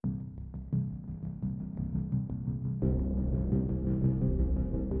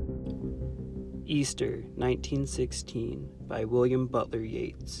Easter, 1916, by William Butler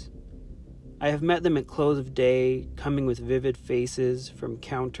Yeats. I have met them at close of day, coming with vivid faces from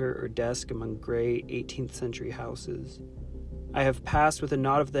counter or desk among gray 18th century houses. I have passed with a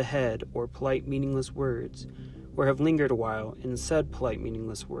nod of the head or polite meaningless words, or have lingered a while and said polite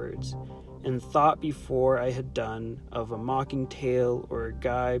meaningless words, and thought before I had done of a mocking tale or a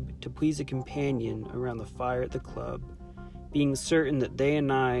gibe to please a companion around the fire at the club, being certain that they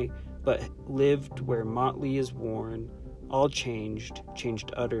and I but lived where motley is worn, all changed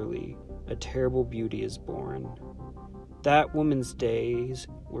utterly, a terrible beauty is born. That woman's days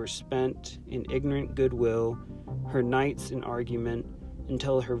were spent in ignorant goodwill, her nights in argument,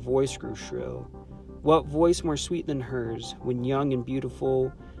 until her voice grew shrill. What voice more sweet than hers, when young and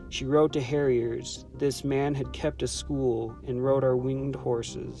beautiful, she rode to harriers. This man had kept a school, and rode our winged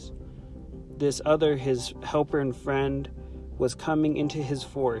horses. This other, his helper and friend, was coming into his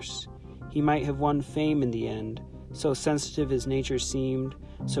force. He might have won fame in the end, so sensitive his nature seemed,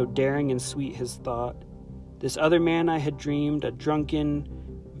 so daring and sweet his thought. This other man I had dreamed a drunken,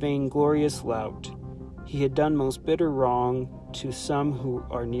 vainglorious lout. He had done most bitter wrong to some who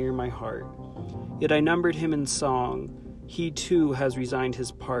are near my heart. Yet I numbered him in song. He too has resigned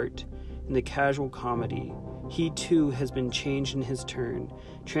his part in the casual comedy. He too has been changed in his turn,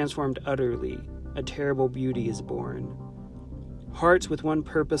 transformed utterly. A terrible beauty is born. Hearts with one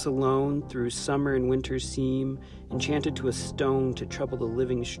purpose alone through summer and winter seem enchanted to a stone to trouble the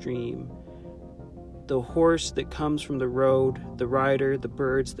living stream. The horse that comes from the road, the rider, the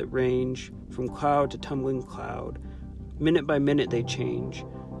birds that range from cloud to tumbling cloud. Minute by minute they change.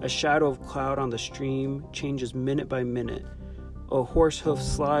 A shadow of cloud on the stream changes minute by minute. A horse hoof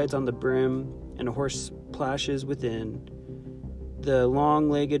slides on the brim, and a horse splashes within. The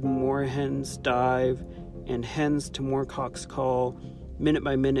long-legged moorhens dive, and hens to moorcocks call. Minute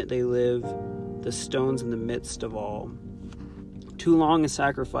by minute they live, the stones in the midst of all. Too long a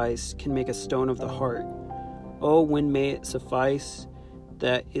sacrifice can make a stone of the heart. Oh, when may it suffice?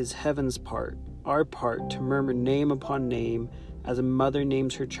 That is heaven's part, our part, to murmur name upon name, as a mother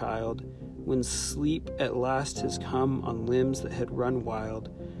names her child, when sleep at last has come on limbs that had run wild.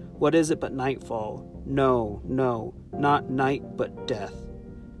 What is it but nightfall? No, no, not night but death.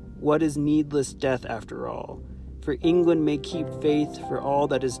 What is needless death after all? For England may keep faith for all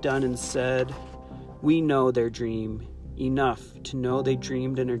that is done and said. We know their dream, enough to know they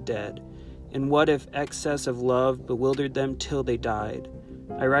dreamed and are dead. And what if excess of love bewildered them till they died?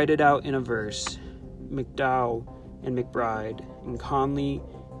 I write it out in a verse. MacDowell and McBride, and Conley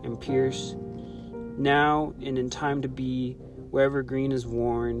and Pierce, now and in time to be, wherever green is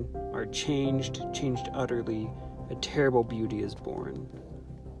worn, are changed utterly, a terrible beauty is born.